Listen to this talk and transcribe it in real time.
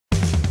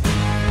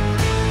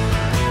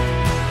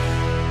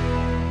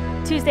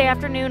Tuesday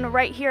afternoon,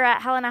 right here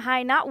at Helena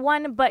High, not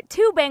one but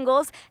two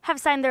Bengals have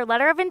signed their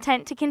letter of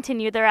intent to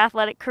continue their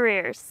athletic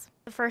careers.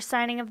 The first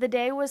signing of the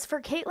day was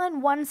for Caitlin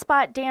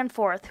One-Spot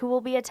Danforth, who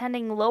will be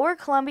attending Lower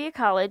Columbia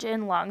College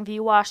in Longview,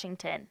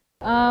 Washington.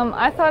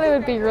 I thought it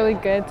would be really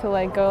good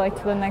to go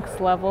to the next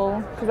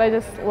level because I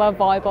just love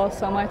volleyball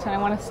so much and I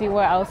want to see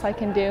what else I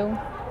can do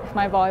with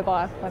my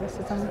volleyball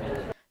athleticism.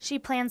 She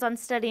plans on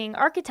studying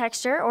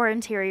architecture or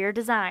interior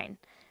design.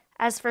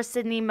 As for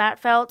Sydney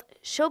Matfelt,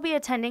 she'll be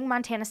attending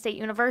Montana State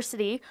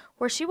University,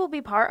 where she will be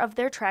part of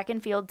their track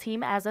and field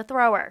team as a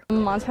thrower.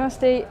 Montana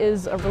State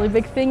is a really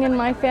big thing in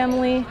my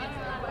family.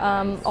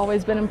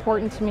 Always been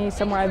important to me,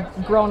 somewhere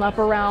I've grown up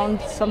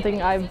around,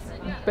 something I've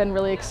been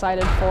really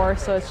excited for,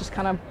 so it's just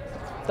kind of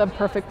the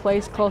perfect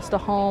place, close to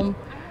home,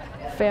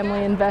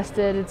 family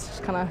invested. It's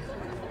just kind of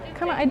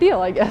ideal,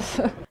 I guess.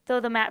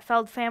 Though the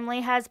Matfeld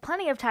family has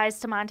plenty of ties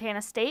to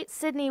Montana State,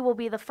 Sydney will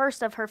be the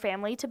first of her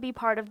family to be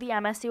part of the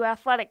MSU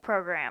athletic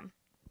program.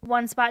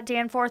 One-Spot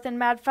Danforth and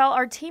Matfeld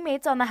are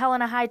teammates on the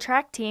Helena High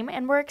track team,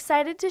 and we're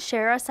excited to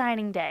share a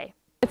signing day.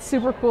 It's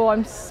super cool.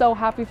 I'm so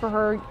happy for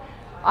her.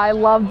 I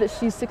love that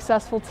she's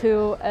successful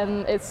too,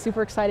 and it's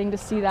super exciting to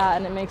see that,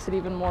 and it makes it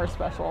even more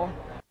special.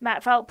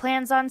 Matfeld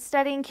plans on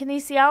studying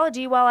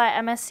kinesiology while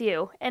at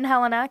MSU. In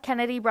Helena,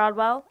 Kennedy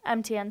Broadwell,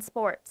 MTN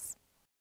Sports.